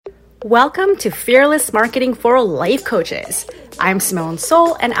Welcome to Fearless Marketing for Life Coaches. I'm Simone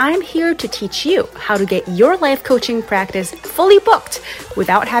Seol, and I'm here to teach you how to get your life coaching practice fully booked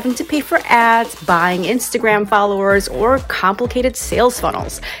without having to pay for ads, buying Instagram followers, or complicated sales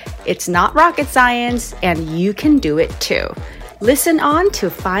funnels. It's not rocket science, and you can do it too. Listen on to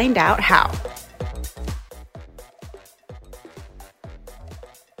find out how.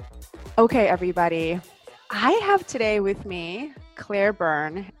 Okay, everybody. I have today with me Claire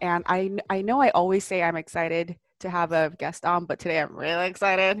Byrne, and I know I always say I'm excited to have a guest on, but today I'm really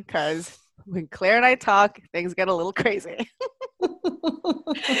excited because when Claire and I talk, things get a little crazy.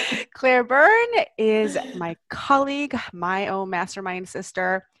 Claire Byrne is my colleague, my own mastermind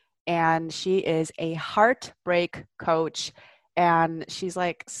sister, and she is a heartbreak coach, and she's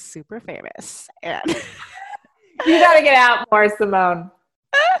like super famous. And you got to get out more, Simone.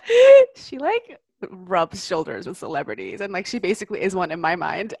 She rubs shoulders with celebrities, and she basically is one in my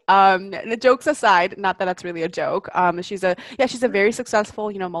mind. The jokes aside, not that that's really a joke. She's a very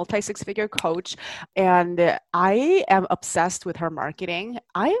successful, multi-six-figure coach, and I am obsessed with her marketing.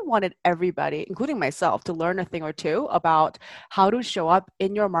 I wanted everybody, including myself, to learn a thing or two about how to show up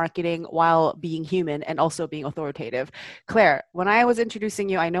in your marketing while being human and also being authoritative. Claire, when I was introducing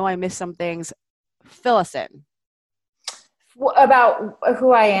you, I know I missed some things. Fill us in. About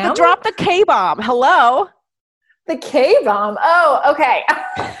who I am? Drop the K-bomb. Hello. The K-bomb. Oh, okay.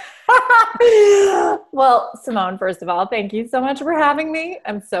 Well, Simone, first of all, thank you so much for having me.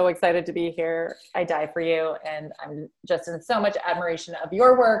 I'm so excited to be here. I die for you. And I'm just in so much admiration of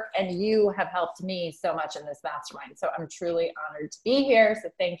your work. And you have helped me so much in this mastermind. So I'm truly honored to be here. So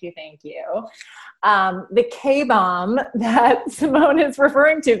thank you. Thank you. The K-bomb that Simone is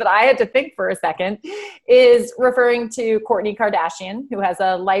referring to, that I had to think for a second, is referring to Kourtney Kardashian, who has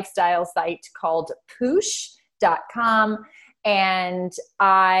a lifestyle site called Poosh.com. And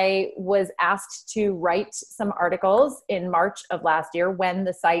I was asked to write some articles in March of last year when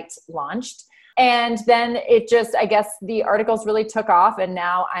the site launched. And then I guess the articles really took off, and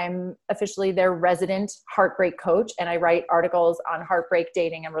now I'm officially their resident heartbreak coach. And I write articles on heartbreak,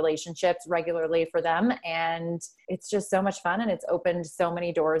 dating, and relationships regularly for them. And it's just so much fun, and it's opened so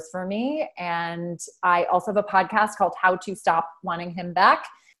many doors for me. And I also have a podcast called How to Stop Wanting Him Back.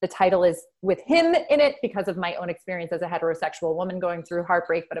 The title is with him in it because of my own experience as a heterosexual woman going through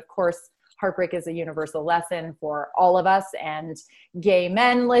heartbreak. But of course, heartbreak is a universal lesson for all of us, and gay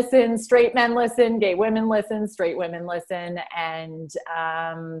men listen, straight men listen, gay women listen, straight women listen. And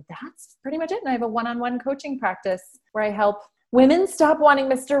that's pretty much it. And I have a one-on-one coaching practice where I help women stop wanting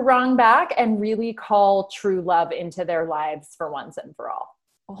Mr. Wrong back and really call true love into their lives for once and for all.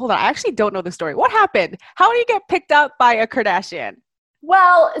 Hold on. I actually don't know the story. What happened? How do you get picked up by a Kardashian?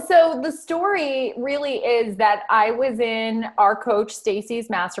 Well, so the story really is that I was in our coach Stacy's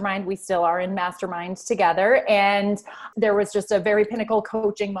mastermind. We still are in masterminds together. And there was just a very pinnacle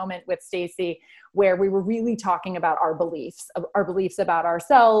coaching moment with Stacy where we were really talking about our beliefs about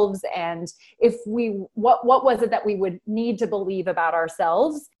ourselves. And what was it that we would need to believe about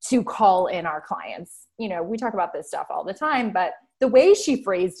ourselves to call in our clients? We talk about this stuff all the time, but the way she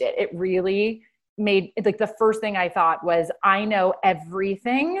phrased it, it really made the first thing I thought was, I know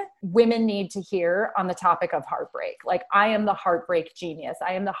everything women need to hear on the topic of heartbreak. I am the heartbreak genius.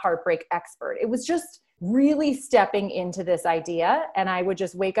 I am the heartbreak expert. It was just really stepping into this idea. And I would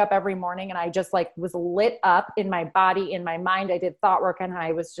just wake up every morning and I just was lit up in my body, in my mind. I did thought work and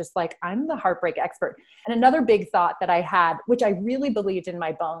I was just I'm the heartbreak expert. And another big thought that I had, which I really believed in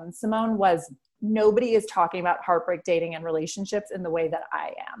my bones, Simone, was nobody is talking about heartbreak, dating, and relationships in the way that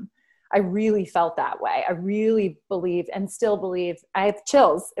I am. I really felt that way. I really believed and still believe. I have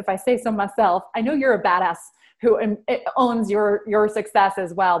chills if I say so myself. I know you're a badass who owns your success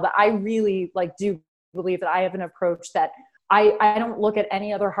as well, but I really do believe that I have an approach that I don't look at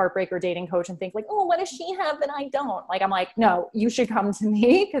any other heartbreak or dating coach and think oh, what does she have that I don't? I'm no, you should come to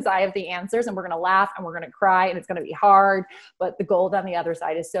me because I have the answers, and we're going to laugh and we're going to cry and it's going to be hard. But the gold on the other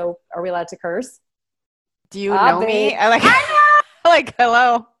side is so, are we allowed to curse? Do you know me?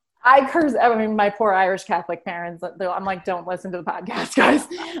 Hello. I curse. I mean, my poor Irish Catholic parents, I'm don't listen to the podcast, guys.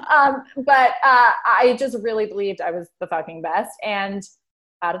 But I just really believed I was the fucking best. And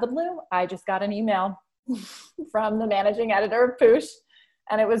out of the blue, I just got an email from the managing editor of Poosh.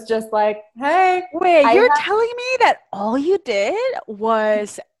 And it was just hey. Wait, you're telling me that all you did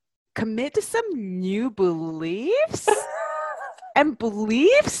was commit to some new beliefs? And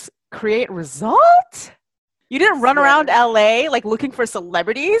beliefs create results? You didn't run around LA looking for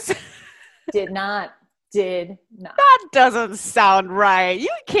celebrities? Did not. That doesn't sound right. You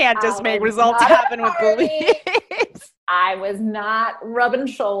can't just make results happen with beliefs. I was not rubbing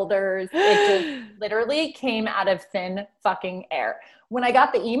shoulders. It just literally came out of thin fucking air. When I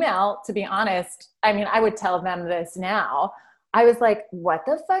got the email, to be honest, I mean, I would tell them this now. I was like, what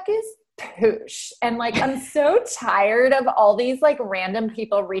the fuck is Poosh? And like, I'm so tired of all these like random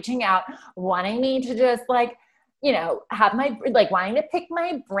people reaching out, wanting me to just like, you know, have my, like wanting to pick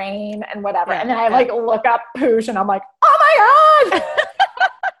my brain and whatever. And then I like look up Poosh and I'm like, oh my God.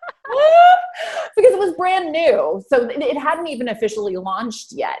 Because it was brand new. So it hadn't even officially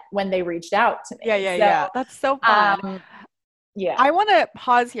launched yet when they reached out to me. Yeah. That's so fun. Yeah. I want to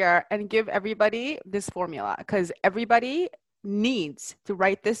pause here and give everybody this formula, because everybody needs to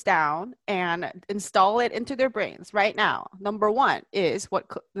write this down and install it into their brains right now. Number one is what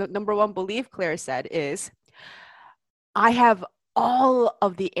the number one belief Claire said is, I have all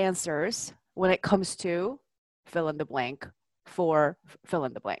of the answers when it comes to fill in the blank for fill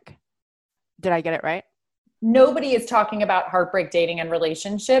in the blank. Did I get it right? Nobody is talking about heartbreak, dating, and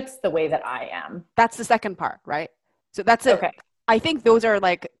relationships the way that I am. That's the second part, right? So that's it. Okay. I think those are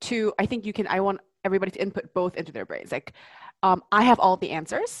like two. I think I want everybody to input both into their brains. Like, I have all the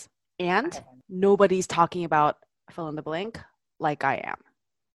answers, and nobody's talking about fill in the blank like I am.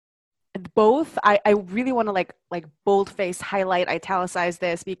 Both, I really want to like boldface, highlight, italicize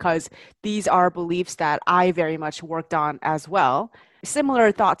this, because these are beliefs that I very much worked on as well.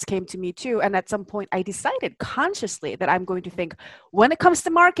 Similar thoughts came to me too. And at some point I decided consciously that I'm going to think, when it comes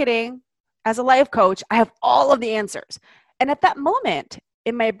to marketing as a life coach, I have all of the answers. And at that moment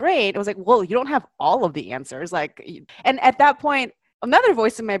in my brain, it was like, well, you don't have all of the answers. Like, and at that point, another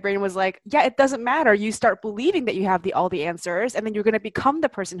voice in my brain was like, yeah, it doesn't matter. You start believing that you have all the answers, and then you're going to become the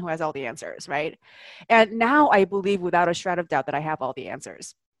person who has all the answers, right? And now I believe without a shred of doubt that I have all the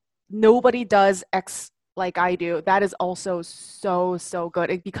answers. Nobody does X like I do. That is also so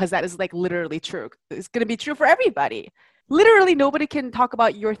good, because that is like literally true. It's going to be true for everybody. Literally nobody can talk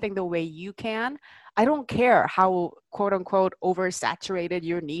about your thing the way you can. I don't care how quote unquote oversaturated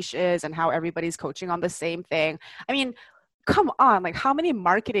your niche is and how everybody's coaching on the same thing. I mean, come on, like how many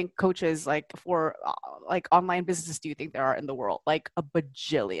marketing coaches like for like online businesses do you think there are in the world? Like a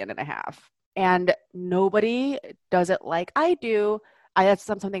bajillion and a half. And nobody does it like I do. That's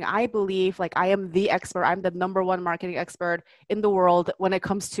something I believe, like I am the expert. I'm the number one marketing expert in the world when it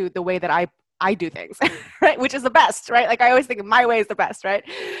comes to the way that I do things, right? Which is the best, right? Like I always think my way is the best, right?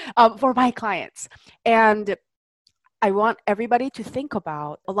 For my clients. And I want everybody to think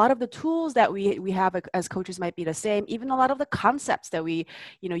about a lot of the tools that we have as coaches might be the same. Even a lot of the concepts that we,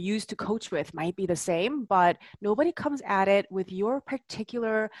 use to coach with might be the same, but nobody comes at it with your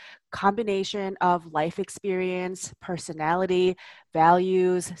particular combination of life experience, personality,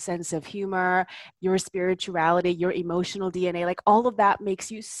 values, sense of humor, your spirituality, your emotional DNA. Like all of that makes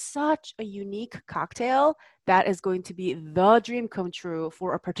you such a unique cocktail that is going to be the dream come true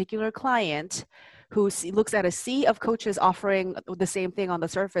for a particular client who looks at a sea of coaches offering the same thing on the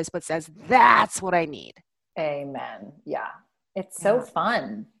surface, but says, that's what I need. Amen. Yeah. It's so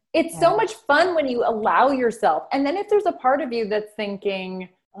fun. It's so much fun when you allow yourself. And then if there's a part of you that's thinking,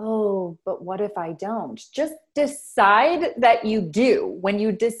 oh, but what if I don't? Just decide that you do. When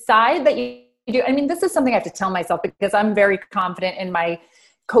you decide that you do, I mean, this is something I have to tell myself because I'm very confident in my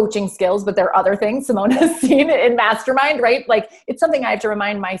coaching skills, but there are other things Simone has seen in Mastermind, right? Like it's something I have to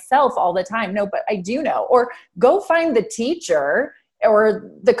remind myself all the time. No, but I do know. Or go find the teacher or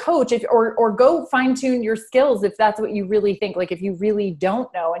the coach, or go fine tune your skills if that's what you really think. Like if you really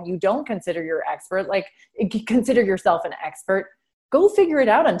don't know and you don't consider you're expert, like consider yourself an expert, go figure it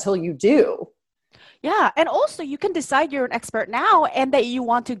out until you do. Yeah. And also you can decide you're an expert now and that you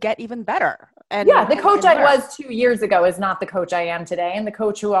want to get even better. And the coach I was 2 years ago is not the coach I am today. And the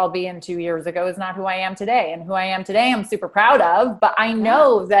coach who I'll be in 2 years ago is not who I am today. And who I am today, I'm super proud of. But I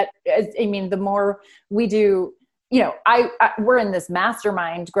know that, the more we do, we're in this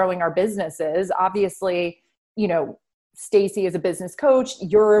mastermind growing our businesses. Obviously, Stacy is a business coach.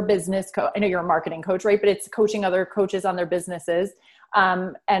 You're a business coach. I know you're a marketing coach, right? But it's coaching other coaches on their businesses.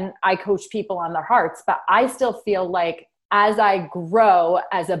 And I coach people on their hearts. But I still feel like as I grow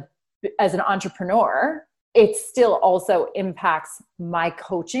as an entrepreneur, it still also impacts my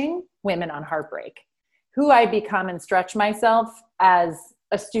coaching women on heartbreak, who I become and stretch myself as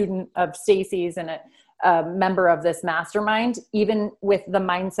a student of Stacy's and a member of this mastermind, even with the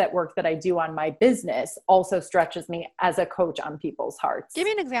mindset work that I do on my business, also stretches me as a coach on people's hearts. Give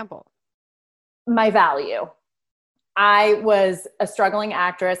me an example. My value. I was a struggling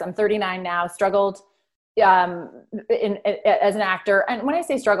actress. I'm 39 now, struggled as an actor. And when I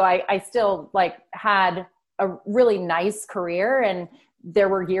say struggle, I still like had a really nice career and there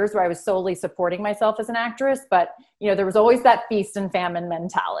were years where I was solely supporting myself as an actress, but there was always that feast and famine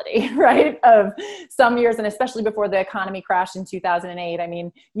mentality, right? Of some years, and especially before the economy crashed in 2008. I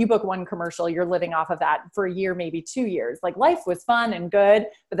mean, you book one commercial, you're living off of that for a year, maybe 2 years. Like, life was fun and good,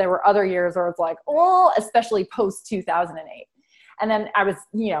 but there were other years where it's like, oh, especially post 2008. And then I was,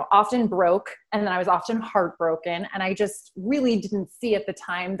 often broke, and then I was often heartbroken. And I just really didn't see at the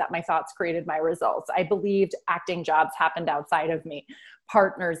time that my thoughts created my results. I believed acting jobs happened outside of me.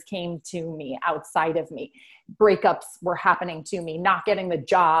 Partners came to me outside of me. Breakups were happening to me. Not getting the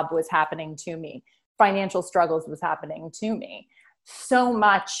job was happening to me. Financial struggles was happening to me. So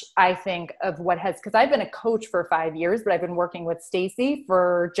much, I think, of what has, because I've been a coach for 5 years, but I've been working with Stacey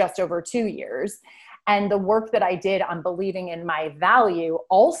for just over 2 years. And the work that I did on believing in my value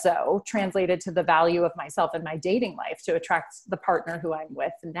also translated to the value of myself in my dating life to attract the partner who I'm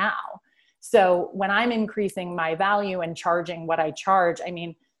with now. So when I'm increasing my value and charging what I charge, I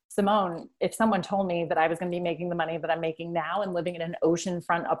mean, Simone, if someone told me that I was going to be making the money that I'm making now and living in an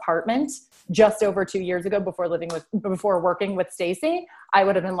oceanfront apartment just over 2 years ago before working with Stacey, I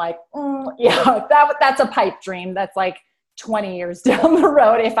would have been like, yeah, that's a pipe dream. That's like 20 years down the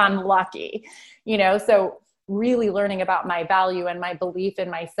road if I'm lucky, so really learning about my value and my belief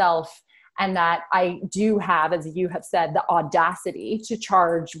in myself, and that I do have, as you have said, the audacity to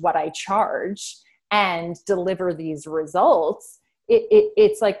charge what I charge and deliver these results.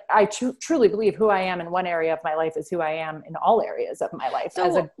 It's like, I truly believe who I am in one area of my life is who I am in all areas of my life.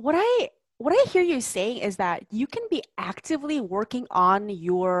 So what I hear you saying is that you can be actively working on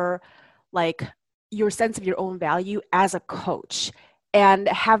your sense of your own value as a coach, and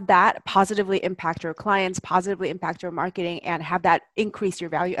have that positively impact your clients, positively impact your marketing, and have that increase your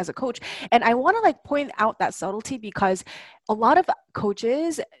value as a coach. And I want to point out that subtlety, because a lot of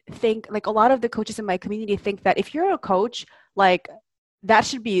coaches think, a lot of the coaches in my community think that if you're a coach, that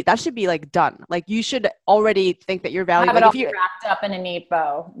should be done. You should already think that you're valuable. Have it all wrapped up in a neat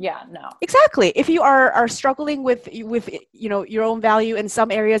bow. Yeah, no. Exactly. If you are struggling with your own value in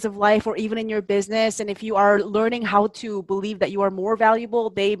some areas of life, or even in your business, and if you are learning how to believe that you are more valuable,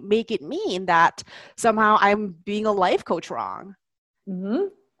 they make it mean that somehow I'm being a life coach wrong. Mm-hmm.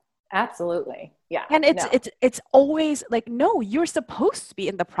 Absolutely. Yeah. And it's always no, you're supposed to be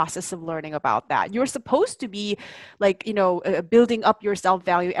in the process of learning about that. You're supposed to be building up your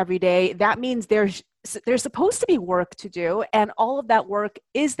self-value every day. That means there's supposed to be work to do, and all of that work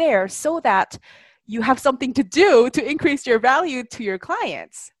is there so that you have something to do to increase your value to your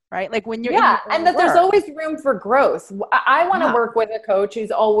clients, right? When you're and that there's always room for growth. I want to work with a coach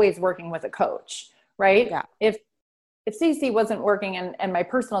who's always working with a coach, right? Yeah. If CC wasn't working and my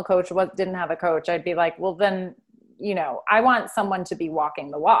personal coach didn't have a coach, I'd be like, well, then, I want someone to be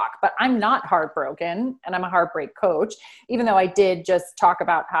walking the walk. But I'm not heartbroken, and I'm a heartbreak coach, even though I did just talk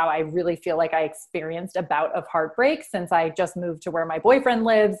about how I really feel like I experienced a bout of heartbreak since I just moved to where my boyfriend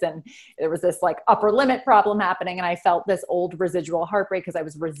lives, and there was this upper limit problem happening, and I felt this old residual heartbreak because I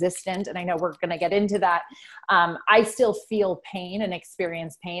was resistant, and I know we're going to get into that. I still feel pain and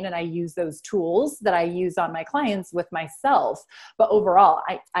experience pain, and I use those tools that I use on my clients with myself. But overall,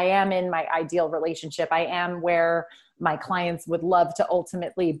 I am in my ideal relationship. I am where my clients would love to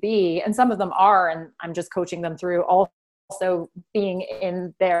ultimately be. And some of them are, and I'm just coaching them through also being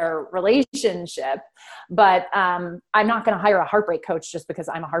in their relationship. But I'm not going to hire a heartbreak coach just because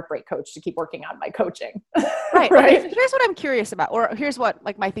I'm a heartbreak coach to keep working on my coaching. Right. Right. Okay, so here's what I'm curious about, or here's what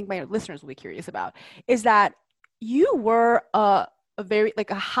I think my listeners will be curious about, is that you were a very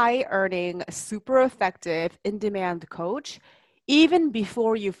a high earning, super effective, in-demand coach, even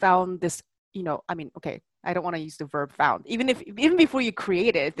before you found this, I don't want to use the verb found, even before you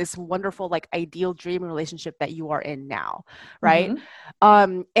created this wonderful, ideal dream relationship that you are in now. Right.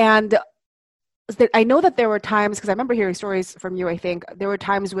 Mm-hmm. And I know that there were times, because I remember hearing stories from you, I think there were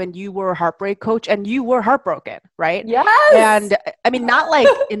times when you were a heartbreak coach and you were heartbroken, right? Yes. And not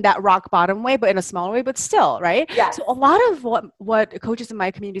in that rock bottom way, but in a smaller way, but still, right? Yes. So a lot of what coaches in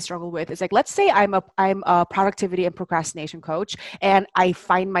my community struggle with is let's say I'm a productivity and procrastination coach, and I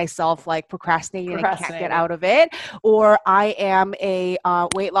find myself procrastinating and I can't get out of it, or I am a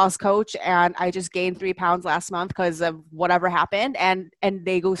weight loss coach and I just gained 3 pounds last month because of whatever happened, and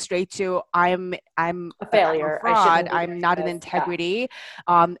they go straight to I'm a failure. I'm a fraud. I'm not in integrity.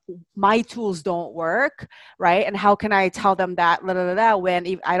 Yeah. My tools don't work, right? And how can I tell them that when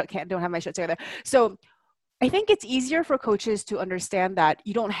I don't have my shit together? So I think it's easier for coaches to understand that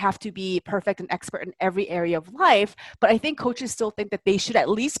you don't have to be perfect and expert in every area of life, but I think coaches still think that they should at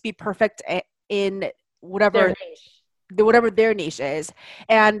least be perfect in whatever their niche is.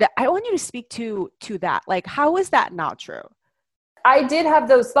 And I want you to speak to that. How is that not true? I did have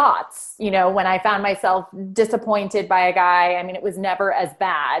those thoughts, when I found myself disappointed by a guy. I mean, it was never as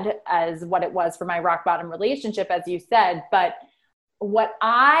bad as what it was for my rock bottom relationship, as you said. But what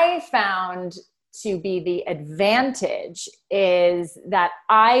I found to be the advantage is that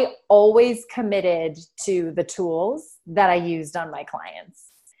I always committed to the tools that I used on my clients.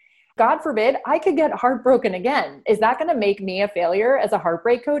 God forbid, I could get heartbroken again. Is that going to make me a failure as a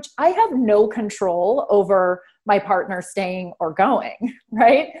heartbreak coach? I have no control over my partner staying or going,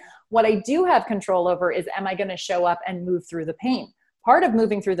 right? What I do have control over is, am I going to show up and move through the pain? Part of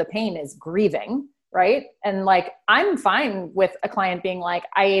moving through the pain is grieving, right? And like, I'm fine with a client being like,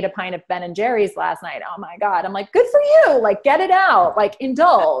 I ate a pint of Ben and Jerry's last night. Oh my God. I'm like, good for you. Like, get it out, like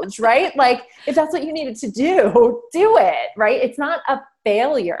indulge, right? Like, if that's what you needed to do it, right? It's not a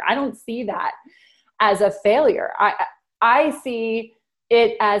failure. I don't see that as a failure. I see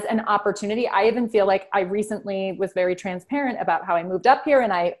it as an opportunity. I even feel like I recently was very transparent about how I moved up here.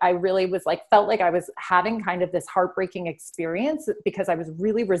 And I really was like, felt like I was having kind of this heartbreaking experience because I was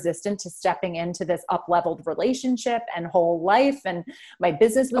really resistant to stepping into this up-leveled relationship and whole life. And my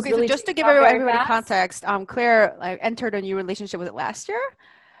business was really— So just to give everybody context, Claire entered a new relationship, was it last year?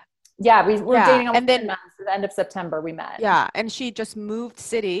 Yeah, we were dating almost 10 months. At the end of September, we met. Yeah, and she just moved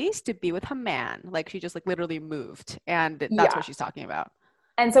cities to be with her man. Like, she just like literally moved, and that's what she's talking about.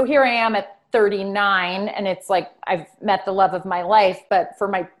 And so here I am at 39, and it's like I've met the love of my life. But for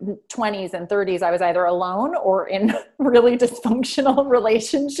my 20s and 30s, I was either alone or in really dysfunctional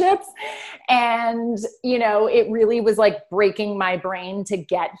relationships. And, it really was like breaking my brain to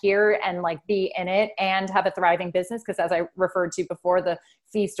get here and like be in it and have a thriving business. Because as I referred to before, the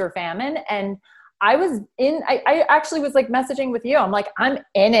feast or famine. And I actually was like messaging with you. I'm like, I'm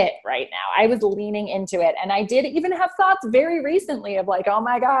in it right now. I was leaning into it. And I did even have thoughts very recently of like, oh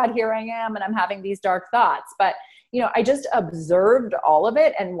my God, here I am. And I'm having these dark thoughts. But, I just observed all of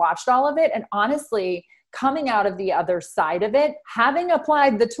it and watched all of it. And honestly, coming out of the other side of it, having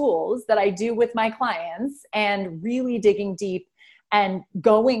applied the tools that I do with my clients and really digging deep and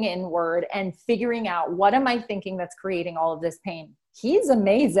going inward and figuring out, what am I thinking that's creating all of this pain? He's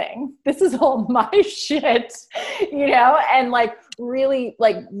amazing. This is all my shit, and like really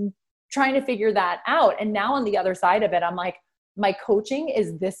like trying to figure that out. And now on the other side of it, I'm like, my coaching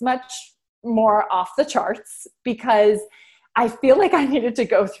is this much more off the charts because I feel like I needed to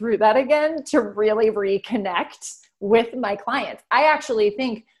go through that again to really reconnect with my clients. I actually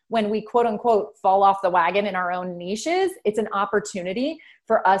think when we quote unquote fall off the wagon in our own niches, it's an opportunity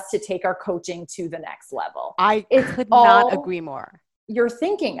for us to take our coaching to the next level. I could not agree more. You're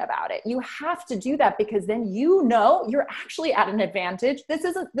thinking about it. You have to do that because then you're actually at an advantage.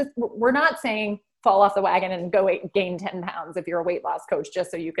 We're not saying fall off the wagon and go gain 10 pounds if you're a weight loss coach, just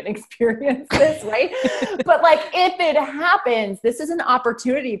so you can experience this, right? But like, if it happens, this is an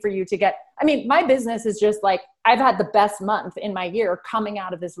opportunity for you to my business is just like, I've had the best month in my year coming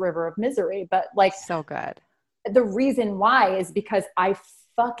out of this river of misery, but like, so good. The reason why is because I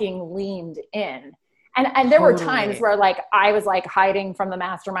fucking leaned in. And there were times where like, I was like hiding from the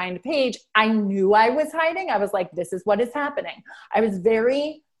mastermind page. I knew I was hiding. I was like, this is what is happening. I was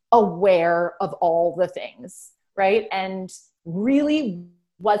very aware of all the things, right? And really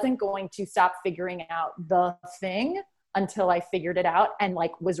wasn't going to stop figuring out the thing until I figured it out and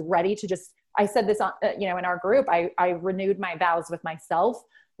like was ready to just, I said this on, in our group, I renewed my vows with myself,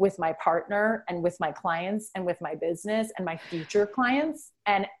 with my partner, and with my clients, and with my business and my future clients.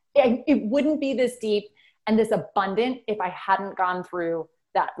 And it wouldn't be this deep and this abundant if I hadn't gone through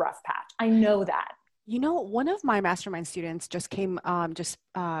that rough patch. I know that. One of my mastermind students just came up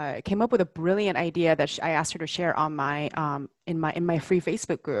with a brilliant idea that I asked her to share on my in my free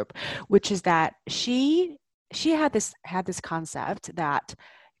Facebook group, which is that she had this concept that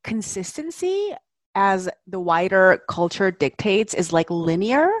consistency, as the wider culture dictates, is like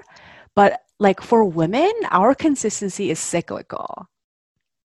linear, but like for women, our consistency is cyclical.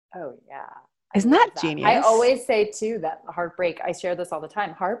 Oh yeah. Isn't that genius? I always say too that heartbreak, I share this all the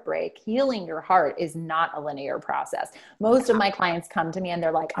time, heartbreak, healing your heart is not a linear process. Most of my clients come to me and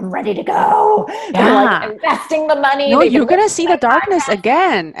they're like, I'm ready to go. Yeah. They're like investing the money. No, you're going to see the darkness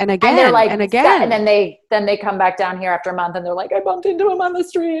again and again and they're like, and again. And then they come back down here after a month and they're like, I bumped into him on the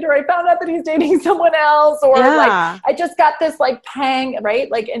street, or I found out that he's dating someone else, or like, I just got this like pang,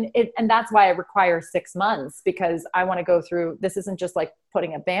 right? Like, and that's why I require 6 months, because I want to go through, this isn't just like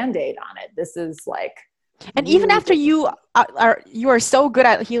putting a Band-Aid on it. This is like, and even after you are so good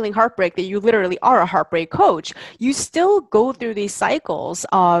at healing heartbreak that you literally are a heartbreak coach, you still go through these cycles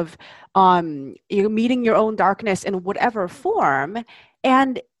of meeting your own darkness in whatever form.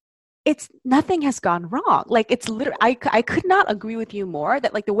 And it's nothing has gone wrong. Like it's literally, I could not agree with you more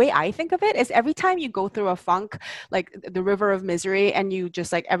that like the way I think of it is every time you go through a funk, like the river of misery, and you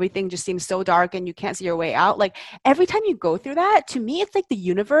just like everything just seems so dark and you can't see your way out. Like every time you go through that, to me, it's like the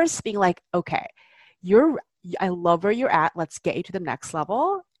universe being like, okay, I love where you're at. Let's get you to the next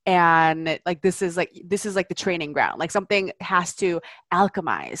level. And like this is like the training ground. Like something has to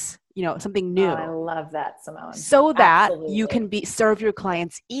alchemize, something Oh, new, I love that, Simone. so that you Absolutely. can serve your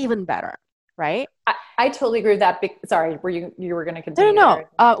clients even better, right? I totally agree with that. Sorry, you were going to No, no, continue no. there?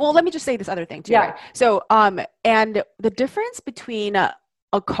 Well, let me just say this other thing too. Yeah. Right? So, and the difference between a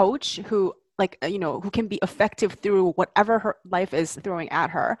coach who like, who can be effective through whatever her life is throwing at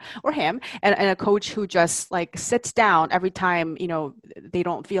her or him, and a coach who just like sits down every time, they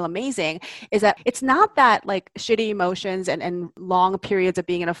don't feel amazing, is that it's not that like shitty emotions and long periods of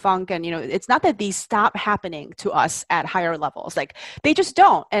being in a funk. And, it's not that these stop happening to us at higher levels. Like they just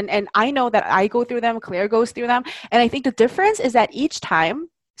don't. And I know that I go through them, Claire goes through them. And I think the difference is that each time,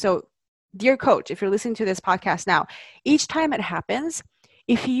 so dear coach, if you're listening to this podcast now, each time it happens,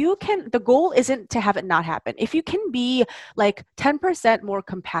 if you can, the goal isn't to have it not happen. If you can be like 10% more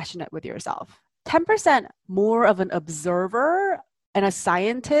compassionate with yourself, 10% more of an observer and a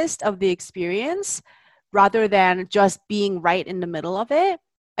scientist of the experience, rather than just being right in the middle of it.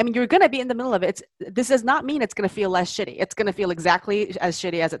 I mean, you're going to be in the middle of it. This does not mean it's going to feel less shitty. It's going to feel exactly as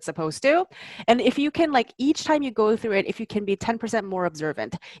shitty as it's supposed to. And if you can, like, each time you go through it, if you can be 10% more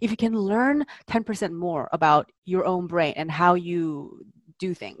observant, if you can learn 10% more about your own brain and how you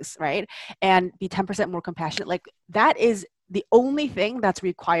do things, right? And be 10% more compassionate, like that is the only thing that's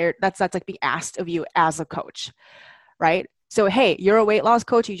required. That's like being asked of you as a coach, right? So, hey, you're a weight loss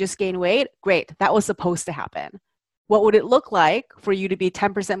coach. You just gained weight. Great. That was supposed to happen. What would it look like for you to be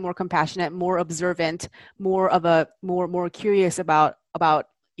 10% more compassionate, more observant, more curious about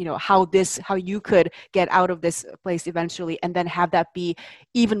how you could get out of this place eventually, and then have that be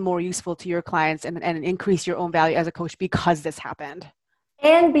even more useful to your clients and increase your own value as a coach because this happened.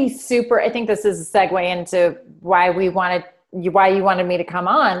 And be super, I think this is a segue into why you wanted me to come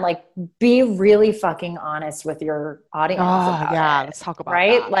on. Like, be really fucking honest with your audience about it. Let's talk about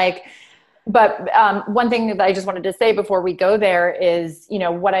right? that. Like, but one thing that I just wanted to say before we go there is,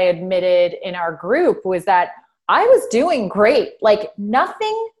 what I admitted in our group was that I was doing great. Like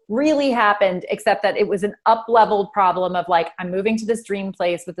nothing really happened except that it was an up-leveled problem of like, I'm moving to this dream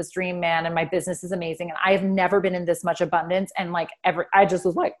place with this dream man and my business is amazing. And I have never been in this much abundance. And like I just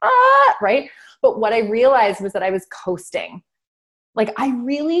was like, right. But what I realized was that I was coasting. Like I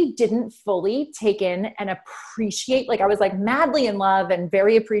really didn't fully take in and appreciate, like I was like madly in love and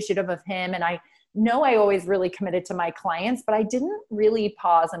very appreciative of him. And I know I always really committed to my clients, but I didn't really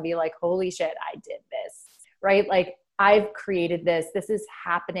pause and be like, holy shit, I did this, right? Like I've created this is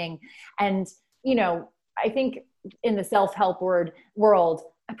happening. And, I think in the self-help world,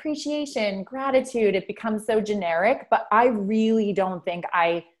 appreciation, gratitude, it becomes so generic, but I really don't think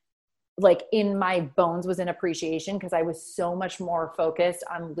I like in my bones was in appreciation because I was so much more focused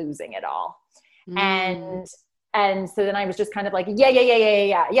on losing it all. And so then I was just kind of like,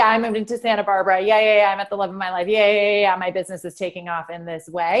 yeah, I moved into Santa Barbara. Yeah, I'm at the love of my life. Yeah, my business is taking off in this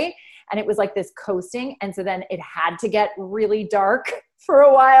way. And it was like this coasting. And so then it had to get really dark for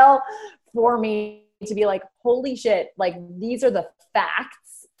a while for me to be like, holy shit, like these are the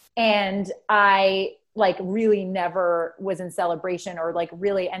facts. And I like really never was in celebration or like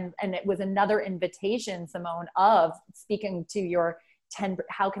really, and it was another invitation, Simone, of speaking to your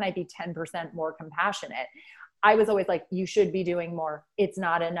how can I be 10% more compassionate? I was always like, you should be doing more. It's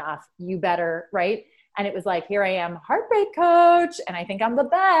not enough. You better, right? And it was like, here I am, heartbreak coach, and I think I'm the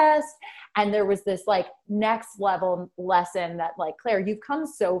best. And there was this like next level lesson that like, Claire, you've come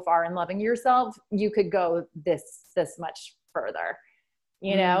so far in loving yourself. You could go this much further,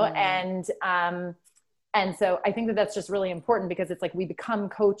 And so I think that that's just really important because it's like we become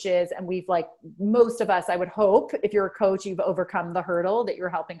coaches and we've like, most of us, I would hope, if you're a coach, you've overcome the hurdle that you're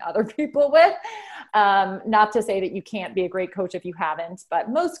helping other people with. Not to say that you can't be a great coach if you haven't, but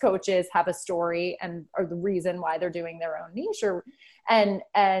most coaches have a story and are the reason why they're doing their own niche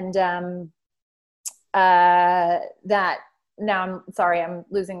that now I'm sorry, I'm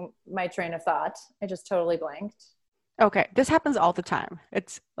losing my train of thought. I just totally blanked. Okay. This happens all the time.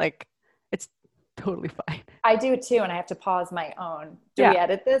 It's totally fine. I do it too, and I have to pause my own. Do we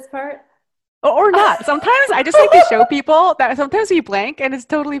edit this part? Or not. Sometimes I just like to show people that sometimes we blank and it's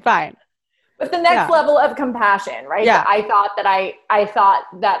totally fine. But the next level of compassion, right? Yeah. I thought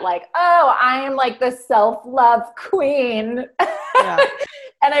that like, oh, I am like the self-love queen. Yeah.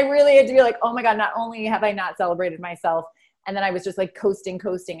 And I really had to be like, oh my God, not only have I not celebrated myself And then I was just like coasting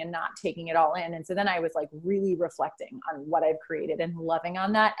and not taking it all in. And so then I was like really reflecting on what I've created and loving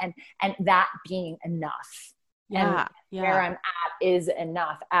on that, and that being enough. Yeah. And where I'm at is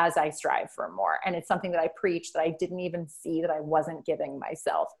enough as I strive for more. And it's something that I preach that I didn't even see that I wasn't giving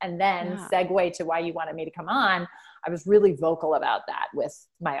myself. And then segue to why you wanted me to come on. I was really vocal about that with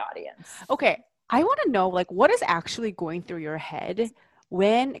my audience. Okay. I want to know, like, what is actually going through your head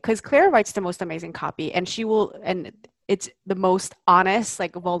because Claire writes the most amazing copy, and it's the most honest,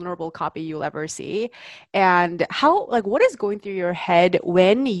 like vulnerable copy you'll ever see. And what is going through your head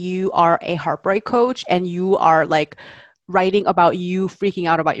when you are a heartbreak coach and you are like writing about you freaking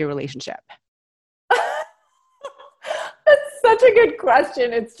out about your relationship? That's such a good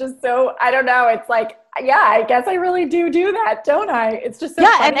question. It's just so, I don't know. It's like, yeah, I guess I really do that, don't I? It's just so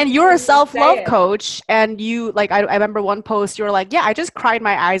funny. And you're a self-love coach, and you like, I remember one post you were like, yeah, I just cried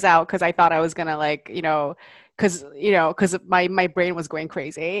my eyes out because I thought I was gonna like, because my brain was going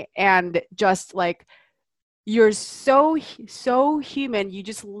crazy, and just like, you're so human. You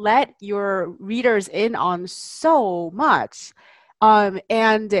just let your readers in on so much.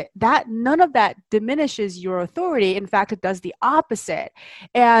 And that none of that diminishes your authority. In fact, it does the opposite.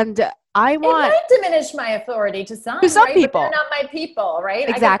 And it might diminish my authority to some right? people. But they're not my people, right?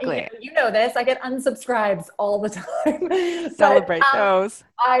 Exactly. You know this. I get unsubscribes all the time. Celebrate those.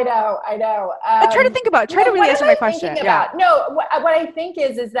 I know. Try to really answer my question. Yeah. No, what I think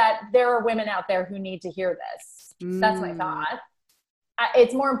is that there are women out there who need to hear this. That's my thought.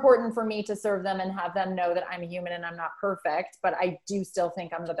 It's more important for me to serve them and have them know that I'm human and I'm not perfect, but I do still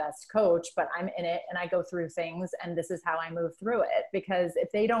think I'm the best coach, but I'm in it and I go through things, and this is how I move through it. Because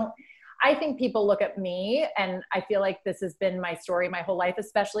if they don't, I think people look at me, and I feel like this has been my story my whole life,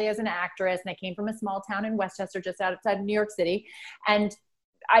 especially as an actress. And I came from a small town in Westchester, just outside of New York City. And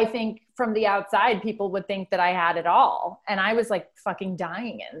I think from the outside, people would think that I had it all. And I was like fucking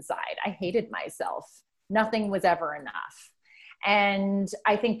dying inside. I hated myself. Nothing was ever enough. And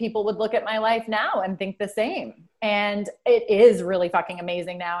I think people would look at my life now and think the same. And it is really fucking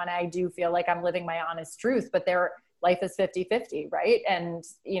amazing now. And I do feel like I'm living my honest truth, but life is 50-50, right? And,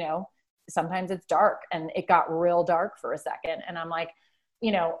 sometimes it's dark, and it got real dark for a second. And I'm like,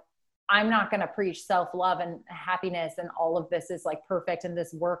 I'm not going to preach self-love and happiness and all of this is like perfect, and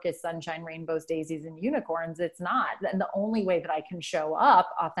this work is sunshine, rainbows, daisies, and unicorns. It's not. And the only way that I can show up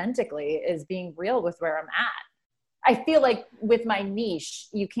authentically is being real with where I'm at. I feel like with my niche,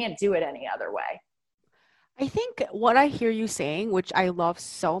 you can't do it any other way. I think what I hear you saying, which I love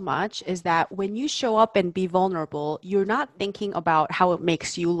so much, is that when you show up and be vulnerable, you're not thinking about how it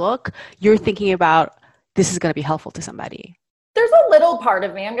makes you look. You're thinking about, this is going to be helpful to somebody. There's a little part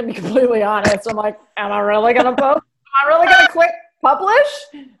of me, I'm going to be completely honest. I'm like, am I really going to post? Am I really going to click publish?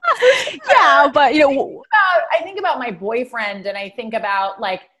 Yeah, but I think about my boyfriend, and I think about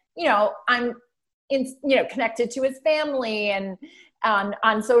like, I'm connected to his family and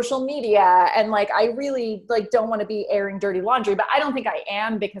on social media. And like, I really like don't want to be airing dirty laundry, but I don't think I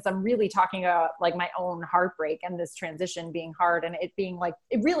am, because I'm really talking about like my own heartbreak and this transition being hard. And it being like,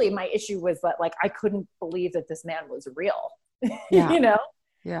 my issue was that like, I couldn't believe that this man was real, Yeah.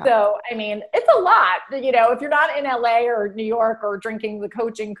 Yeah. So, I mean, it's a lot, if you're not in LA or New York or drinking the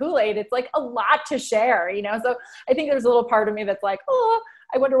coaching Kool-Aid, it's like a lot to share, so I think there's a little part of me that's like, oh,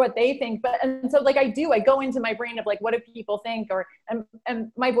 I wonder what they think. And so like, I go into my brain of like, what do people think?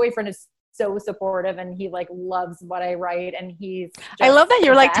 And my boyfriend is so supportive, and he like loves what I write. And I love that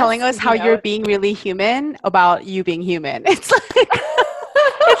you're like telling us how you're being really human about you being human. It's like,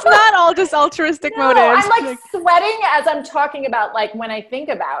 it's not all just altruistic motives. I'm like sweating as I'm talking about like when I think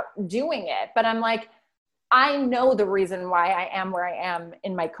about doing it, but I'm like, I know the reason why I am where I am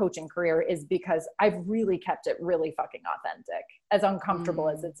in my coaching career is because I've really kept it really fucking authentic, as uncomfortable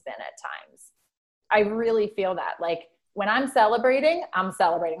as it's been at times. I really feel that like when I'm celebrating, I'm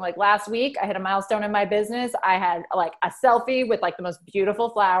celebrating. Like last week I hit a milestone in my business. I had like a selfie with like the most beautiful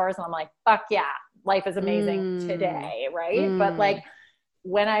flowers, and I'm like, fuck yeah, life is amazing today. Right. But like,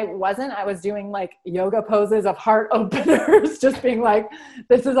 when I wasn't, I was doing like yoga poses of heart openers, just being like,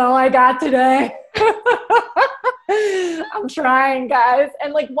 this is all I got today. I'm trying, guys.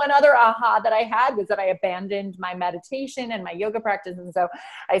 And like one other aha that I had was that I abandoned my meditation and my yoga practice. And so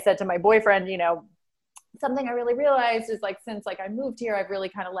I said to my boyfriend, something I really realized is like, since like I moved here, I've really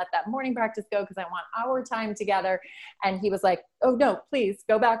kind of let that morning practice go because I want our time together. And he was like, oh no, please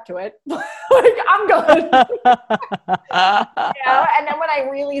go back to it. Like, I'm going. And then when I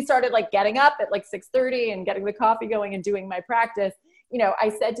really started like getting up at like 6:30 and getting the coffee going and doing my practice,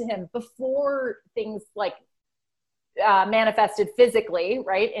 I said to him, before things like manifested physically,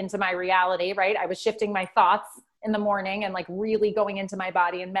 right, into my reality, right, I was shifting my thoughts in the morning and like really going into my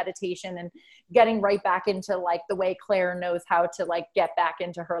body and meditation and getting right back into like the way Claire knows how to like get back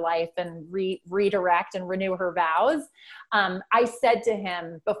into her life and redirect and renew her vows. I said to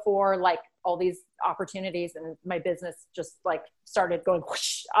him before like all these opportunities and my business just like started going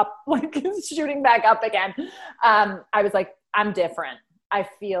whoosh, up, like shooting back up again. I was like, I'm different. I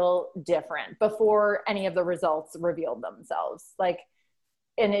feel different before any of the results revealed themselves. Like,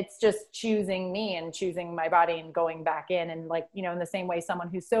 and it's just choosing me and choosing my body and going back in. And like, you know, in the same way, someone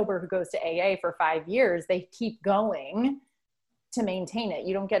who's sober, who goes to AA for 5 years, they keep going to maintain it.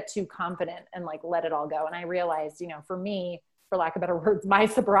 You don't get too confident and like, let it all go. And I realized, you know, for me, for lack of better words, my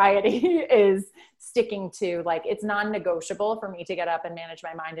sobriety is sticking to like, it's non-negotiable for me to get up and manage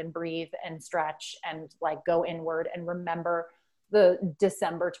my mind and breathe and stretch and like go inward and remember the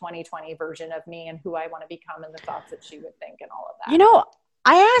December 2020 version of me and who I want to become and the thoughts that she would think and all of that. You know,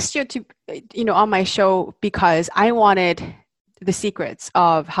 I asked you to, you know, on my show because I wanted the secrets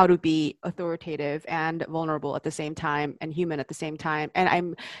of how to be authoritative and vulnerable at the same time and human at the same time.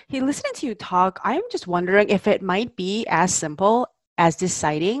 And listening to you talk, I'm just wondering if it might be as simple as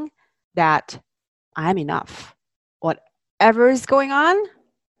deciding that I'm enough. Whatever is going on,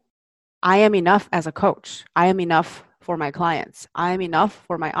 I am enough as a coach. I am enough for my clients. I am enough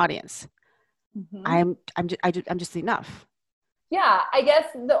for my audience. I'm just enough. Yeah, I guess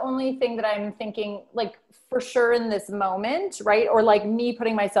the only thing that I'm thinking, like for sure in this moment, right? Or like me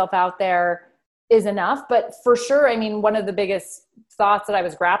putting myself out there is enough. But for sure, I mean, one of the biggest thoughts that I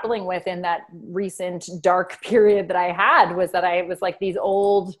was grappling with in that recent dark period that I had was that I was like these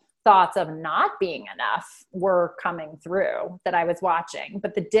old thoughts of not being enough were coming through that I was watching.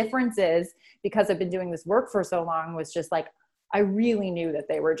 But the difference is because I've been doing this work for so long was just like, I really knew that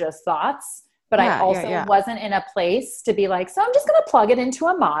they were just thoughts. But I also wasn't in a place to be like, so I'm just going to plug it into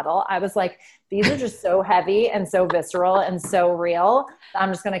a model. I was like, these are just so heavy and so visceral and so real.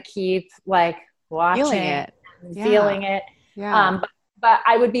 I'm just going to keep like watching it and feeling it. Yeah. But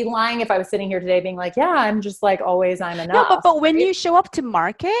I would be lying if I was sitting here today being like, yeah, I'm just like always I'm enough. No, but when you show up to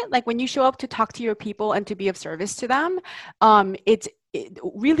market, like when you show up to talk to your people and to be of service to them, it's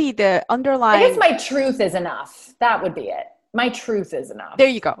really the underlying. I guess my truth is enough. That would be it. My truth is enough. There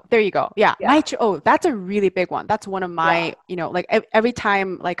you go. Yeah. That's a really big one. That's one of my, you know, like every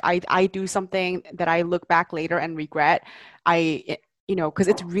time like I do something that I look back later and regret, you know, because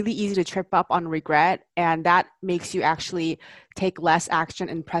it's really easy to trip up on regret, and that makes you actually take less action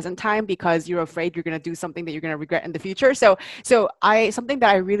in present time because you're afraid you're going to do something that you're going to regret in the future. So something that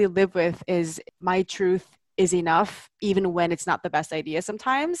I really live with is my truth is enough, even when it's not the best idea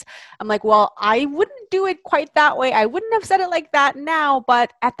sometimes. I'm like, well, I wouldn't do it quite that way. I wouldn't have said it like that now,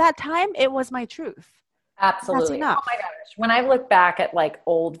 but at that time, it was my truth. Absolutely. Oh my gosh. When I look back at like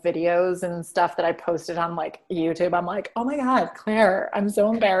old videos and stuff that I posted on like YouTube, I'm like, oh my God, Claire, I'm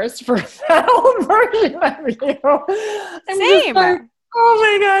so embarrassed for that old version of you. Same. Like, oh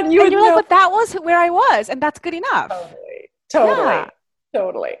my God. You're like, but that was where I was, and that's good enough. Totally.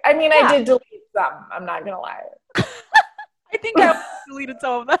 I mean, I did delete some. I'm not going to lie. I think I deleted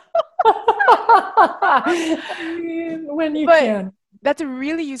some of them. I mean, when you can. That's a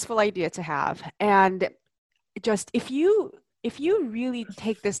really useful idea to have. And just if you really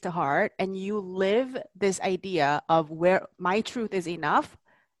take this to heart and you live this idea of where my truth is enough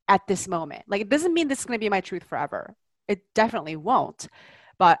at this moment, like it doesn't mean this is going to be my truth forever. It definitely won't.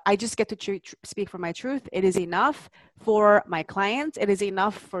 But I just get to speak for my truth. It is enough for my clients. It is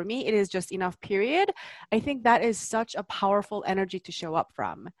enough for me. It is just enough, period. I think that is such a powerful energy to show up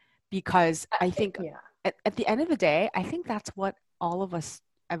from, because I think at the end of the day, I think that's what all of us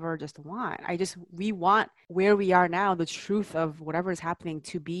ever just want. We want where we are now, the truth of whatever is happening,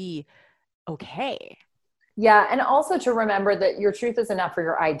 to be okay. Yeah. And also to remember that your truth is enough for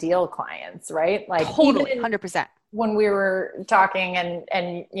your ideal clients, right? Like totally, 100%. When we were talking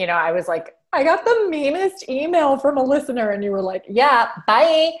and, you know, I was like, I got the meanest email from a listener, and you were like, yeah,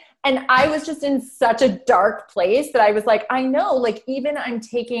 bye. And I was just in such a dark place that I was like, I know, like even I'm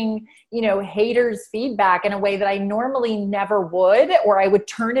taking, you know, haters' feedback in a way that I normally never would, or I would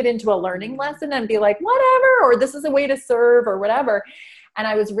turn it into a learning lesson and be like, whatever, or this is a way to serve or whatever. And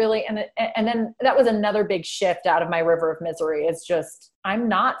I was really, and then that was another big shift out of my river of misery. It's just, I'm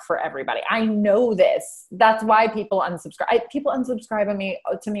not for everybody. I know this. That's why people unsubscribe. People unsubscribe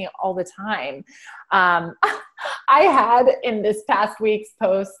to me all the time. I had in this past week's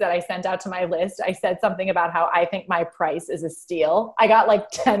post that I sent out to my list, I said something about how I think my price is a steal. I got like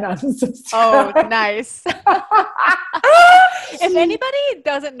 10 unsubscribes. Oh, nice. If anybody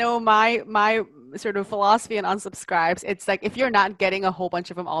doesn't know my sort of philosophy on unsubscribes, it's like if you're not getting a whole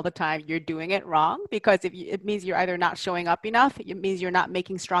bunch of them all the time, you're doing it wrong, because it means you're either not showing up enough, it means you're not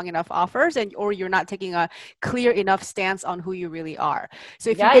making strong enough offers, or you're not taking a clear enough stance on who you really are. So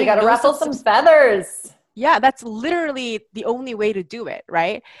if yeah, you got to ruffle some feathers. Yeah, that's literally the only way to do it,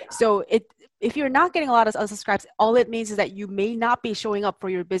 right? Yeah. So if you're not getting a lot of unsubscribes, all it means is that you may not be showing up for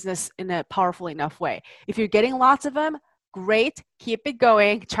your business in a powerful enough way. If you're getting lots of them, great, keep it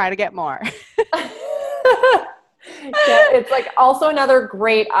going, try to get more. Yeah, it's like also another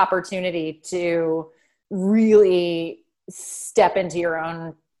great opportunity to really step into your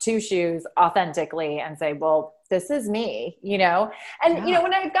own two shoes authentically and say, well, this is me, you know? And, yeah. You know,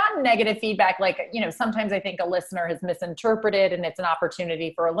 when I've gotten negative feedback, like, you know, sometimes I think a listener has misinterpreted and it's an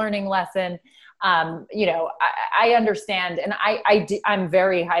opportunity for a learning lesson. You know, I understand. And I'm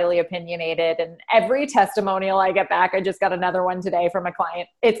very highly opinionated, and every testimonial I get back, I just got another one today from a client.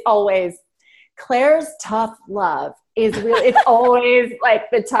 It's always, Claire's tough love is really, it's always like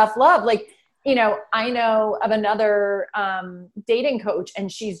the tough love. Like, you know, I know of another dating coach,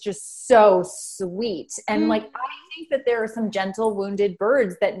 and she's just so sweet. And like, I think that there are some gentle wounded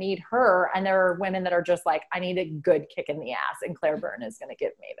birds that need her. And there are women that are just like, I need a good kick in the ass, and Claire Byrne is going to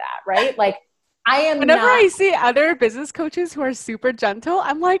give me that. Right. Like, whenever I see other business coaches who are super gentle,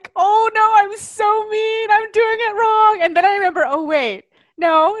 I'm like, oh no, I'm so mean, I'm doing it wrong. And then I remember, oh wait,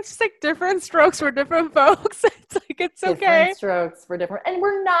 no, it's just like different strokes for different folks. It's like, it's okay. Different strokes for different, and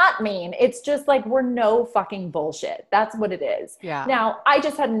we're not mean. It's just like, we're no fucking bullshit. That's what it is. Yeah. Now, I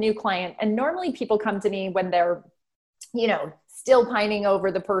just had a new client, and normally people come to me when they're, you know, still pining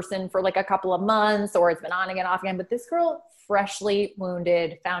over the person for like a couple of months, or it's been on again, off again. But this girl, freshly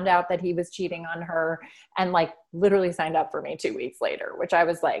wounded, found out that he was cheating on her, and like literally signed up for me 2 weeks later, which I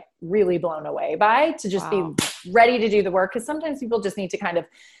was like really blown away by, to just be ready to do the work. Cause sometimes people just need to kind of,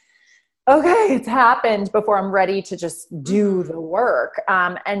 okay, it's happened, before I'm ready to just do the work.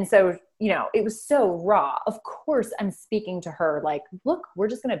 And so, you know, it was so raw. Of course, I'm speaking to her like, look, we're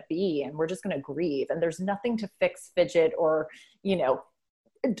just going to be, and we're just going to grieve. And there's nothing to fix, fidget, or, you know,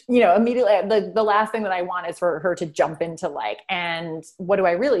 immediately the last thing that I want is for her to jump into like, and what do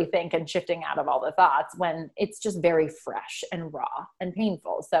I really think, and shifting out of all the thoughts, when it's just very fresh and raw and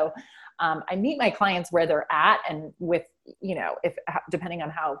painful. So I meet my clients where they're at, and with, you know, if depending on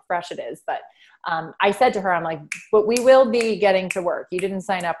how fresh it is. But I said to her, I'm like, but we will be getting to work. You didn't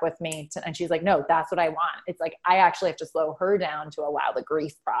sign up with me and she's like, no, that's what I want. It's like, I actually have to slow her down to allow the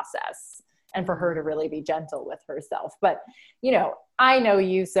grief process, and for her to really be gentle with herself. But, you know, I know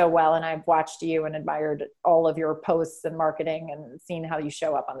you so well, and I've watched you and admired all of your posts and marketing, and seen how you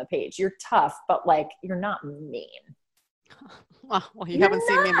show up on the page. You're tough, but like, you're not mean. Well, you haven't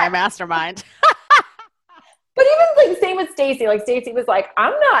seen me in my mastermind. But even like, same with Stacy. Like, Stacy was like,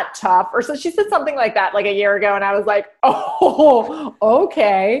 I'm not tough. Or so she said something like that like a year ago. And I was like, oh,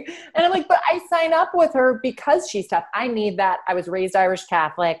 okay. And I'm like, but I sign up with her because she's tough. I need that. I was raised Irish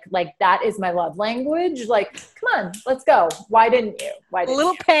Catholic. Like, that is my love language. Like, come on, let's go. Why didn't you? Why didn't a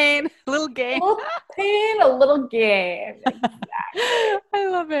little you? Pain, a little game. A little pain, a little game. Exactly. I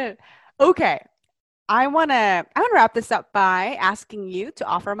love it. Okay. I want to wrap this up by asking you to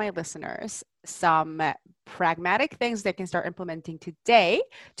offer my listeners some pragmatic things they can start implementing today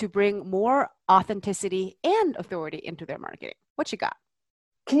to bring more authenticity and authority into their marketing. What you got?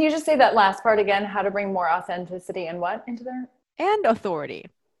 Can you just say that last part again? How to bring more authenticity and what into their? And authority.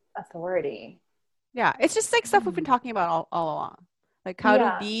 Authority. Yeah. It's just like stuff we've been talking about all along. Like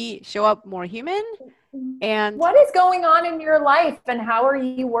how to show up more human. And what is going on in your life, and how are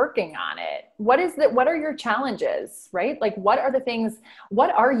you working on it? What are your challenges, right? Like, what are the things,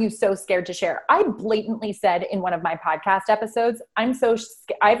 what are you so scared to share? I blatantly said in one of my podcast episodes,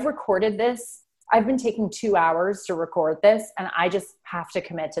 I've recorded this. I've been taking 2 hours to record this, and I just have to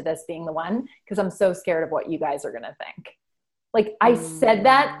commit to this being the one, because I'm so scared of what you guys are going to think. Like, I said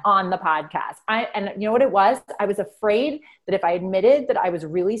that on the podcast. And you know what it was? I was afraid that if I admitted that I was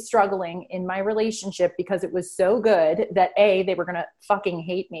really struggling in my relationship because it was so good, that A, they were going to fucking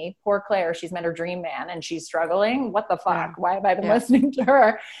hate me. Poor Claire, she's met her dream man and she's struggling. What the fuck? Yeah. Why have I been listening to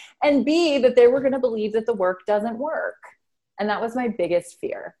her? And B, that they were going to believe that the work doesn't work. And that was my biggest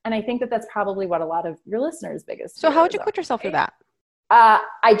fear. And I think that that's probably what a lot of your listeners' biggest fear. So how would you put yourself through that?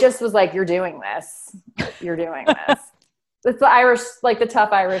 I just was like, you're doing this. You're doing this. It's the Irish, like the tough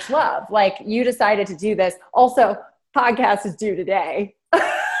Irish love. Like, you decided to do this. Also, podcast is due today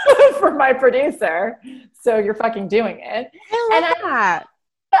for my producer. So you're fucking doing it.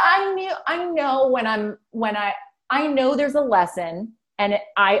 I know there's a lesson, and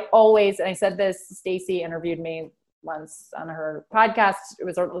I said this, Stacy interviewed me once on her podcast. It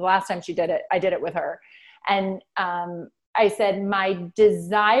was the last time she did it. I did it with her. And I said, my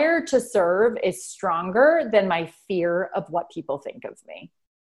desire to serve is stronger than my fear of what people think of me.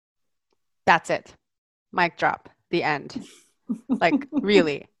 That's it. Mic drop. The end. Like,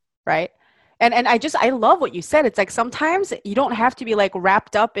 really, right? And I love what you said. It's like sometimes you don't have to be like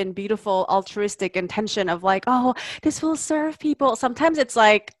wrapped up in beautiful altruistic intention of like, oh, this will serve people. Sometimes it's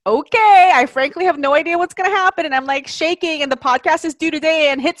like, okay, I frankly have no idea what's going to happen. And I'm like shaking and the podcast is due today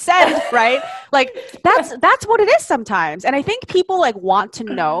and hit send, right? Like that's what it is sometimes. And I think people like want to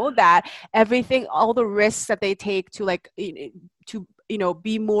know that everything, all the risks that they take to like, to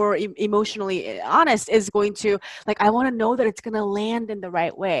be more emotionally honest is going to like, I want to know that it's going to land in the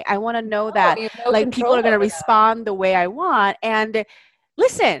right way. I want to know that like people are going to respond the way I want. And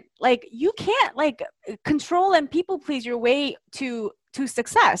listen, like you can't like control and people please your way to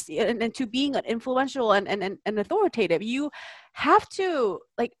success and to being an influential and authoritative. You have to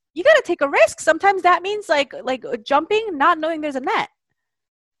like, you got to take a risk. Sometimes that means like jumping, not knowing there's a net.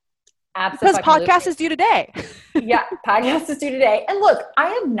 Absolutely. Because podcast is due today. Yeah, podcast is due today. And look, I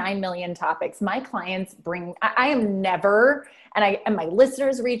have 9 million topics. My clients I am never, and my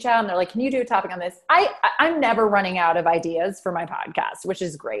listeners reach out and they're like, can you do a topic on this? I'm never running out of ideas for my podcast, which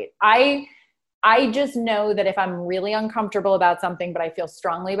is great. I just know that if I'm really uncomfortable about something, but I feel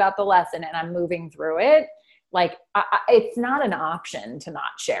strongly about the lesson and I'm moving through it, like it's not an option to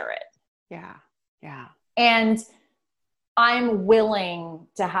not share it. Yeah. Yeah. And I'm willing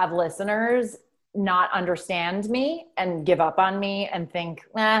to have listeners not understand me and give up on me and think,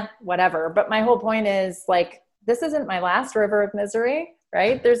 whatever. But my whole point is like, this isn't my last river of misery,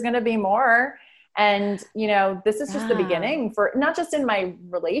 right? There's going to be more. And, this is just the beginning for not just in my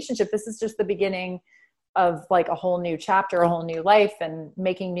relationship. This is just the beginning of like a whole new chapter, a whole new life, and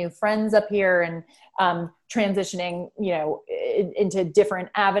making new friends up here and transitioning, into different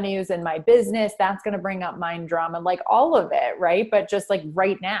avenues in my business. That's going to bring up mind drama, like all of it. Right. But just like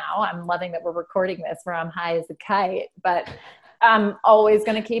right now, I'm loving that we're recording this where I'm high as a kite, but I'm always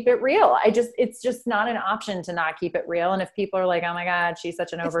going to keep it real. It's just not an option to not keep it real. And if people are like, oh my God, she's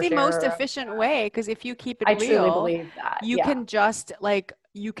such an oversharer. It's the most efficient way. Cause if you keep it real, I truly believe that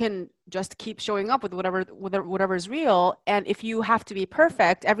you can just keep showing up with whatever's real. And if you have to be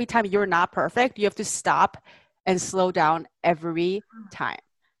perfect, every time you're not perfect, you have to stop and slow down every time.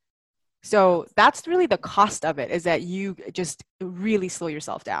 So that's really the cost of it, is that you just really slow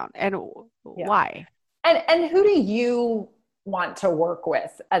yourself down. And why? And who do you want to work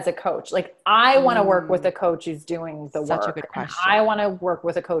with as a coach? Like I want to work with a coach who's doing the work. Such a good question. And I want to work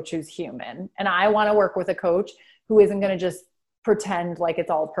with a coach who's human. And I want to work with a coach who isn't going to just pretend like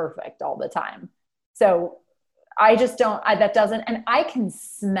it's all perfect all the time. So I just don't, and I can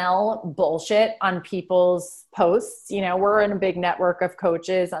smell bullshit on people's posts. We're in a big network of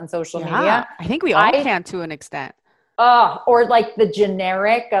coaches on social media. I think we all can to an extent. Or like the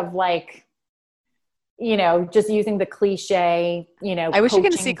generic of like, just using the cliche, I wish you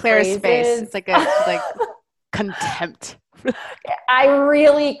could see Claire's face. It's like contempt. I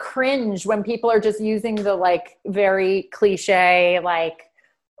really cringe when people are just using the like very cliche, like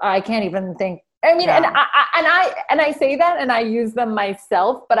I can't even think. I mean, and I say that and I use them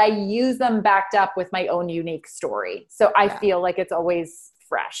myself, but I use them backed up with my own unique story. So I feel like it's always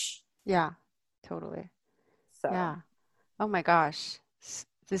fresh. Yeah, totally. So yeah. Oh my gosh.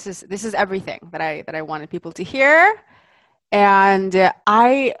 This is everything that I wanted people to hear. And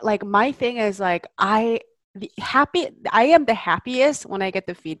my thing is like, I am the happiest when I get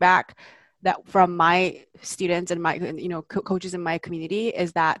the feedback that from my students and my, coaches in my community,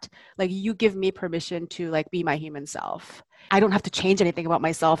 is that like, you give me permission to like be my human self. I don't have to change anything about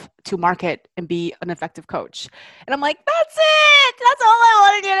myself to market and be an effective coach. And I'm like, that's it. That's all I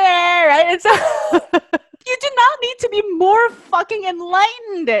want to do there. Right. And so you do not need to be more fucking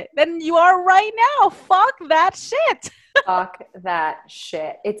enlightened than you are right now. Fuck that shit. Fuck that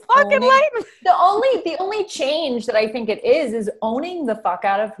shit. It's fucking enlightened. The only change that I think it is owning the fuck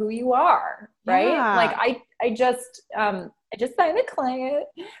out of who you are. Right. Yeah. Like I just signed a client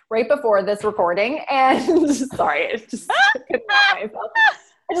right before this recording, and sorry, I just couldn't help myself.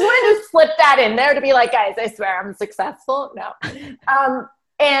 I just wanted to slip that in there to be like, guys, I swear I'm successful. No.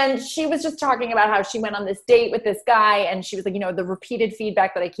 And she was just talking about how she went on this date with this guy, and she was like, the repeated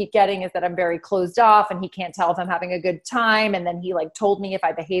feedback that I keep getting is that I'm very closed off and he can't tell if I'm having a good time. And then he like told me if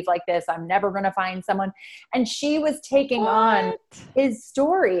I behave like this, I'm never going to find someone. And she was taking on his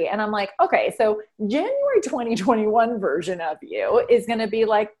story. And I'm like, okay, so January 2021 version of you is going to be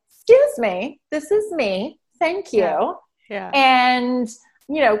like, excuse me, this is me. Thank you. Yeah. And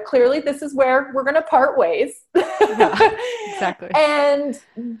clearly this is where we're going to part ways. Yeah, exactly. And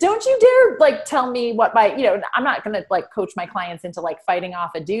don't you dare like tell me what I'm not going to like coach my clients into like fighting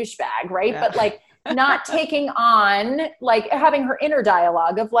off a douchebag. Right. Yeah. But like not taking on, like having her inner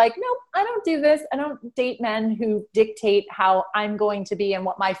dialogue of like, no, I don't do this. I don't date men who dictate how I'm going to be and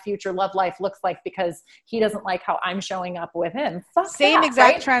what my future love life looks like because he doesn't like how I'm showing up with him. Same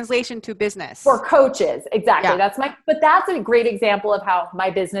exact translation to business. For coaches. Exactly. Yeah. But that's a great example of how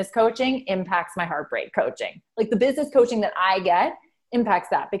my business coaching impacts my heartbreak coaching. Like the business coaching that I get impacts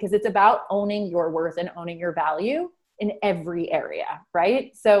that because it's about owning your worth and owning your value in every area.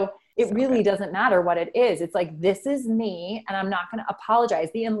 Right. So it really doesn't matter what it is. It's like, this is me and I'm not going to apologize.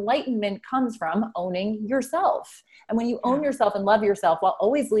 The enlightenment comes from owning yourself. And when you own yourself and love yourself while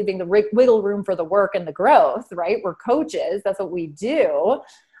always leaving the wiggle room for the work and the growth, right? We're coaches. That's what we do.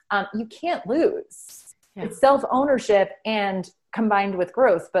 You can't lose. Yeah. It's self-ownership and combined with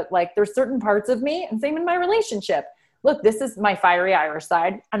growth. But like, there's certain parts of me, and same in my relationship. Look, this is my fiery Irish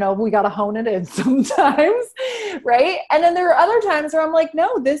side. I know we got to hone it in sometimes, right? And then there are other times where I'm like,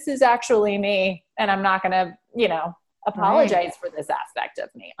 no, this is actually me. And I'm not going to, apologize for this aspect of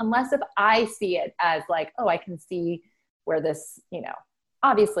me. Unless if I see it as like, oh, I can see where this,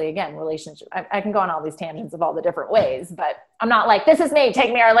 obviously, again, relationship, I can go on all these tangents of all the different ways, but I'm not like, this is me,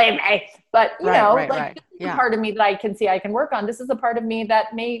 take me or leave me. But, this is a part of me that I can see I can work on. This is a part of me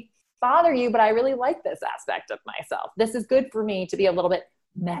that may bother you, but I really like this aspect of myself. This is good for me to be a little bit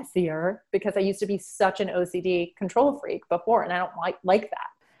messier because I used to be such an OCD control freak before, and I don't like that.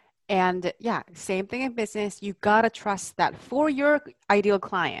 And yeah, same thing in business. You got to trust that for your ideal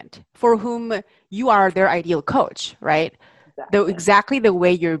client, for whom you are their ideal coach, right? Exactly the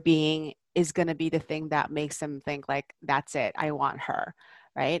way you're being is going to be the thing that makes them think like, that's it, I want her,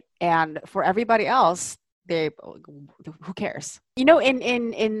 right? And for everybody else, who cares?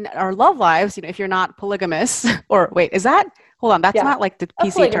 In our love lives, if you're not polygamous or wait, is that, hold on, that's not like the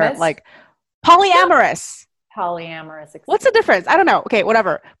PC term, like polyamorous. Polyamorous. Exactly. What's the difference? I don't know. Okay,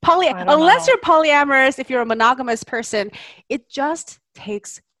 whatever. Unless you're polyamorous, if you're a monogamous person, it just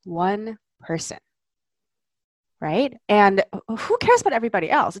takes one person, right? And who cares about everybody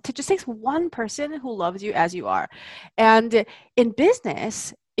else? It just takes one person who loves you as you are. And in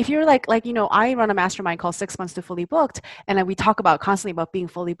business, if you're like, I run a mastermind called 6 Months to Fully Booked, and then we talk constantly about being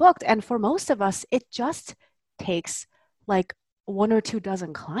fully booked. And for most of us, it just takes like 1 or 2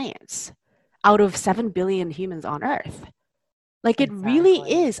 dozen clients out of 7 billion humans on earth. Like it really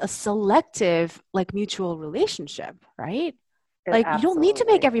is a selective, like mutual relationship, right? Like you don't need to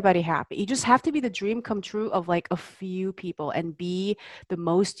make everybody happy. You just have to be the dream come true of like a few people and be the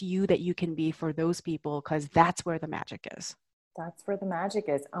most you that you can be for those people, because that's where the magic is. That's where the magic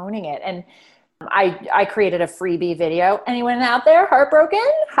is, owning it. And I created a freebie video. Anyone out there heartbroken?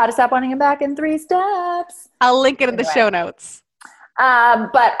 How to stop wanting him back in 3 steps. I'll link it in the show notes.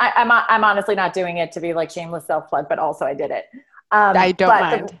 But I'm honestly not doing it to be like shameless self-plug, but also I did it. I don't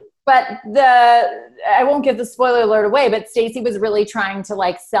mind. I won't give the spoiler alert away, but Stacey was really trying to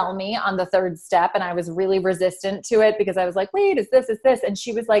like sell me on the 3rd step. And I was really resistant to it because I was like, wait, is this? And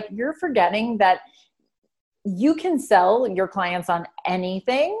she was like, you're forgetting that you can sell your clients on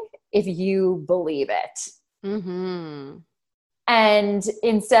anything if you believe it. Mm-hmm. And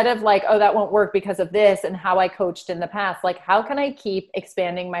instead of like, oh, that won't work because of this and how I coached in the past, like how can I keep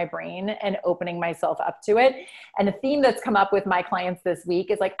expanding my brain and opening myself up to it? And a theme that's come up with my clients this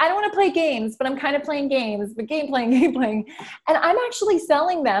week is like, I don't want to play games, but I'm kind of playing games, but game playing. And I'm actually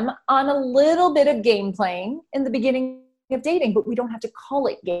selling them on a little bit of game playing in the beginning of dating, but we don't have to call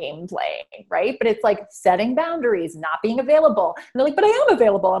it game playing, right? But it's like setting boundaries, not being available. And they're like, but I am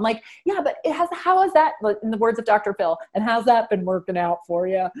available. I'm like, yeah, but how has that, in the words of Dr. Phil, and how's that been working out for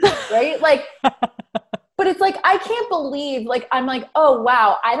you? Right? Like, but it's like, I can't believe, like, I'm like, oh,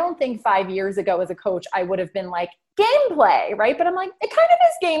 wow. I don't think 5 years ago as a coach, I would have been like, gameplay, right? But I'm like, it kind of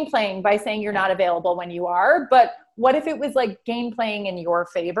is game playing by saying you're not available when you are. But what if it was like game playing in your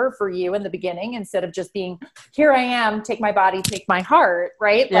favor for you in the beginning instead of just being, here I am, take my body, take my heart,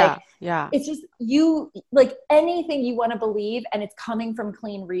 right? Yeah. It's just you, like anything you want to believe and it's coming from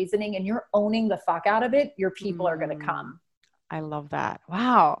clean reasoning and you're owning the fuck out of it, your people are going to come. I love that.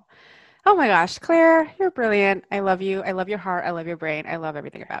 Wow. Oh my gosh, Claire, you're brilliant. I love you. I love your heart. I love your brain. I love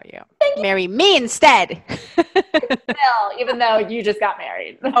everything about you. Marry me instead. Even though you just got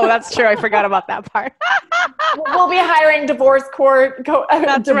married. Oh, that's true. I forgot about that part. We'll be hiring divorce coach and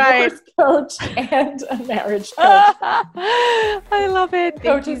a marriage coach. I love it.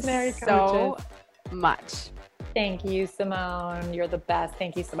 Coaches, married so much. Thank you, Simone. You're the best.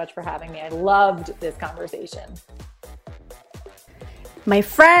 Thank you so much for having me. I loved this conversation. My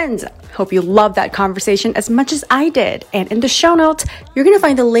friends, hope you loved that conversation as much as I did. And in the show notes, you're going to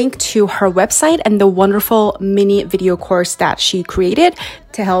find the link to her website and the wonderful mini video course that she created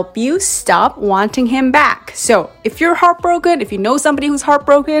to help you stop wanting him back. So if you're heartbroken, if you know somebody who's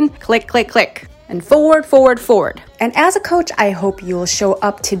heartbroken, click, click, click. And forward, forward, forward. And as a coach, I hope you will show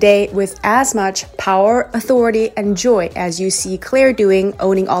up today with as much power, authority, and joy as you see Claire doing,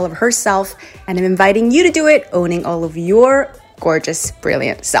 owning all of herself. And I'm inviting you to do it, owning all of your gorgeous,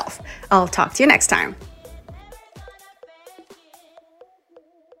 brilliant self. I'll talk to you next time.